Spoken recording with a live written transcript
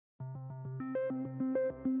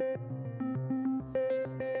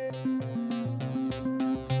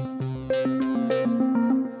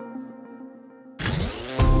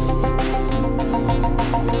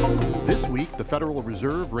This week, the Federal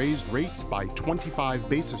Reserve raised rates by 25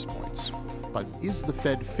 basis points. But is the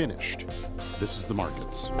Fed finished? This is The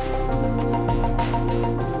Markets.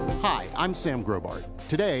 Hi, I'm Sam Grobart.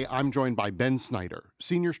 Today, I'm joined by Ben Snider,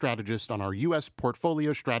 senior strategist on our U.S.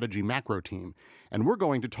 Portfolio Strategy Macro team, and we're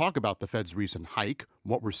going to talk about the Fed's recent hike,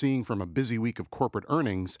 what we're seeing from a busy week of corporate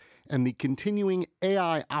earnings, and the continuing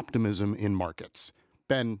AI optimism in markets.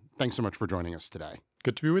 Ben, thanks so much for joining us today.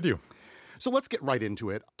 Good to be with you. So let's get right into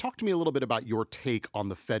it. Talk to me a little bit about your take on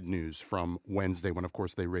the Fed news from Wednesday when, of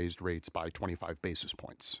course, they raised rates by 25 basis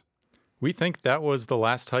points. We think that was the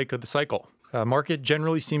last hike of the cycle. Market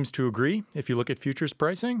generally seems to agree. If you look at futures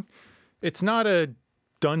pricing, it's not a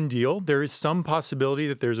done deal. There is some possibility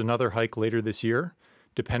that there's another hike later this year,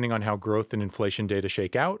 depending on how growth and inflation data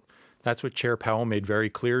shake out. That's what Chair Powell made very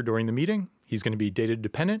clear during the meeting. He's going to be data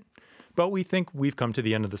dependent, but we think we've come to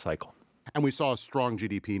the end of the cycle. And we saw strong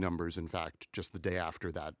GDP numbers, in fact, just the day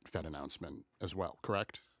after that Fed announcement as well,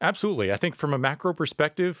 correct? Absolutely. I think from a macro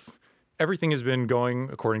perspective, everything has been going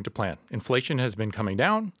according to plan. Inflation has been coming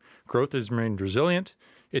down. Growth has remained resilient.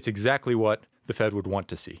 It's exactly what the Fed would want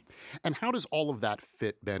to see. And how does all of that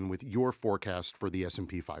fit, Ben, with your forecast for the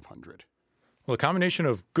S&P 500? Well, a combination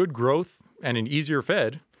of good growth and an easier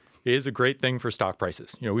Fed is a great thing for stock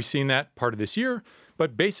prices. We've seen that part of this year,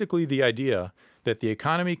 but basically the idea that the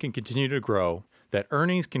economy can continue to grow, that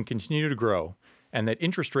earnings can continue to grow, and that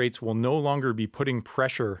interest rates will no longer be putting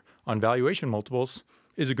pressure on valuation multiples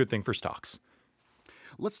is a good thing for stocks.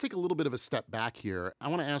 Let's take a little bit of a step back here. I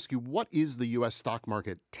want to ask you, what is the U.S. stock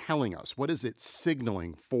market telling us? What is it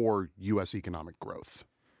signaling for U.S. economic growth?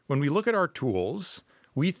 When we look at our tools,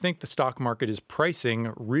 we think the stock market is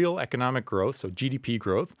pricing real economic growth, so GDP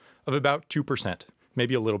growth, of about 2%,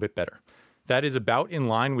 maybe a little bit better. That is about in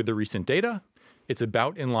line with the recent data. It's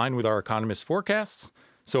about in line with our economists' forecasts.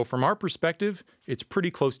 So from our perspective, it's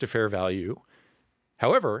pretty close to fair value.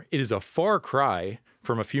 However, it is a far cry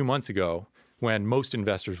from a few months ago when most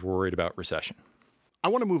investors were worried about recession. I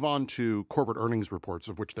want to move on to corporate earnings reports,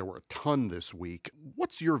 of which there were a ton this week.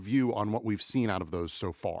 What's your view on what we've seen out of those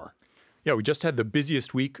so far? Yeah, we just had the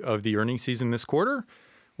busiest week of the earnings season this quarter.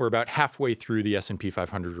 We're about halfway through the S&P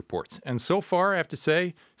 500 reports. And so far, I have to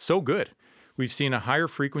say, so good. We've seen a higher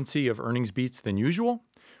frequency of earnings beats than usual.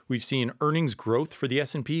 We've seen earnings growth for the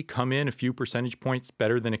S&P come in a few percentage points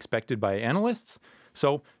better than expected by analysts.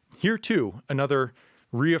 So here, too, another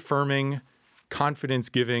reaffirming,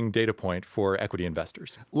 confidence-giving data point for equity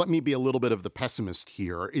investors. Let me be a little bit of the pessimist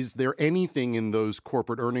here. Is there anything in those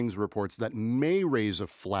corporate earnings reports that may raise a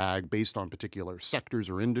flag based on particular sectors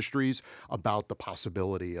or industries about the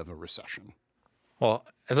possibility of a recession? Well,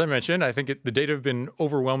 as I mentioned, I think the data have been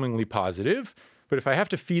overwhelmingly positive. But if I have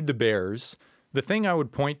to feed the bears, the thing I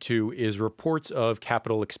would point to is reports of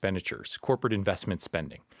capital expenditures, corporate investment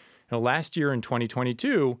spending. Last year in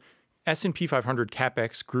 2022, S&P 500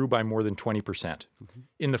 CapEx grew by more than 20%. Mm-hmm.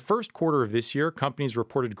 In the first quarter of this year, companies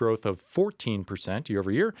reported growth of 14% year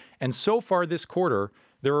over year. And so far this quarter,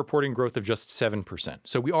 they're reporting growth of just 7%.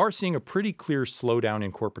 So we are seeing a pretty clear slowdown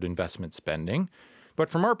in corporate investment spending. But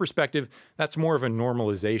from our perspective, that's more of a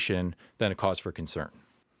normalization than a cause for concern.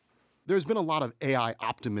 There's been a lot of AI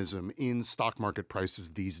optimism in stock market prices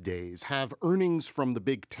these days. Have earnings from the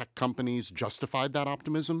big tech companies justified that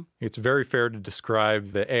optimism? It's very fair to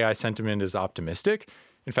describe the AI sentiment as optimistic.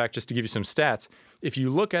 In fact, just to give you some stats, if you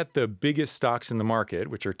look at the biggest stocks in the market,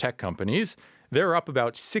 which are tech companies, they're up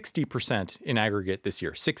about 60% in aggregate this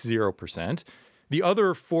year, 60%. The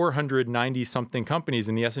other 490-something companies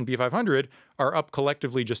in the S&P 500 are up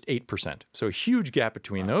collectively just 8%. So a huge gap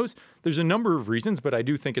between those. There's a number of reasons, but I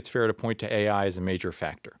do think it's fair to point to AI as a major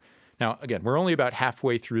factor. Now, again, we're only about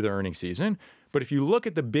halfway through the earnings season, but if you look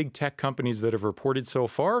at the big tech companies that have reported so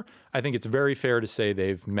far, I think it's very fair to say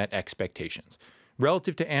they've met expectations.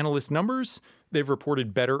 Relative to analyst numbers, they've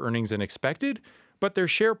reported better earnings than expected, but their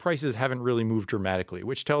share prices haven't really moved dramatically,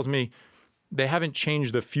 which tells me they haven't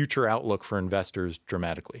changed the future outlook for investors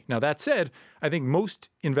dramatically. Now, that said, I think most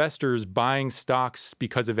investors buying stocks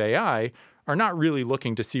because of AI are not really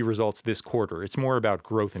looking to see results this quarter. It's more about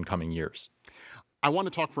growth in coming years. I want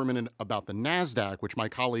to talk for a minute about the NASDAQ, which my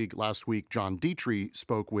colleague last week, John Dietrich,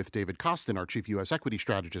 spoke with David Kostin, our chief U.S. equity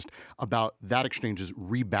strategist, about that exchange's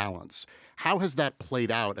rebalance. How has that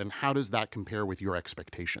played out, and how does that compare with your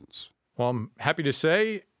expectations? Well, I'm happy to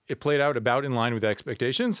say it played out about in line with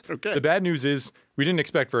expectations. Okay. The bad news is we didn't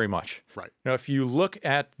expect very much. Right. Now, if you look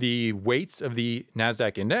at the weights of the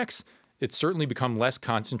NASDAQ index, it's certainly become less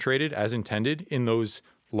concentrated as intended in those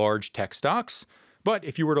large tech stocks. But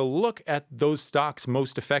if you were to look at those stocks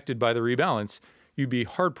most affected by the rebalance, you'd be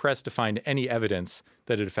hard-pressed to find any evidence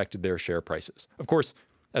that it affected their share prices. Of course,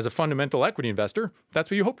 As a fundamental equity investor, that's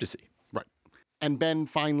what you hope to see. Right. And Ben,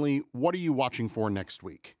 finally, what are you watching for next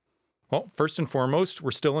week? Well, first and foremost,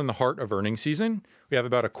 we're still in the heart of earnings season. We have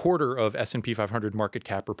about a quarter of S&P 500 market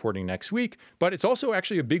cap reporting next week, but it's also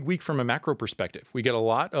actually a big week from a macro perspective. We get a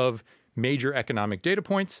lot of major economic data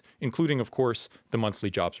points, including, of course, the monthly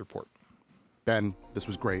jobs report. Ben, this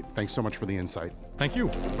was great. Thanks so much for the insight. Thank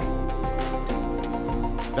you.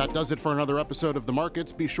 That does it for another episode of The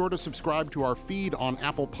Markets. Be sure to subscribe to our feed on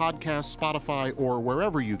Apple Podcasts, Spotify, or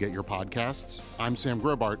wherever you get your podcasts. I'm Sam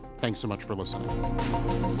Grobart. Thanks so much for listening.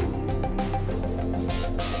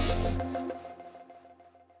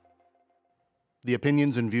 The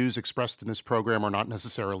opinions and views expressed in this program are not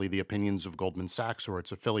necessarily the opinions of Goldman Sachs or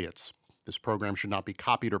its affiliates. This program should not be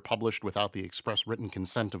copied or published without the express written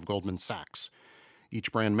consent of Goldman Sachs. Each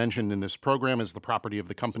brand mentioned in this program is the property of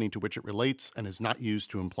the company to which it relates and is not used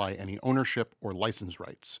to imply any ownership or license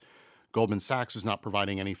rights. Goldman Sachs is not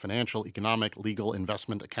providing any financial, economic, legal,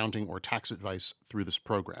 investment, accounting, or tax advice through this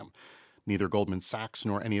program. Neither Goldman Sachs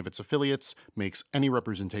nor any of its affiliates makes any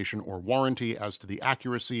representation or warranty as to the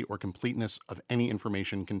accuracy or completeness of any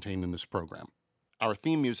information contained in this program. Our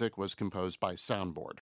theme music was composed by Soundboard.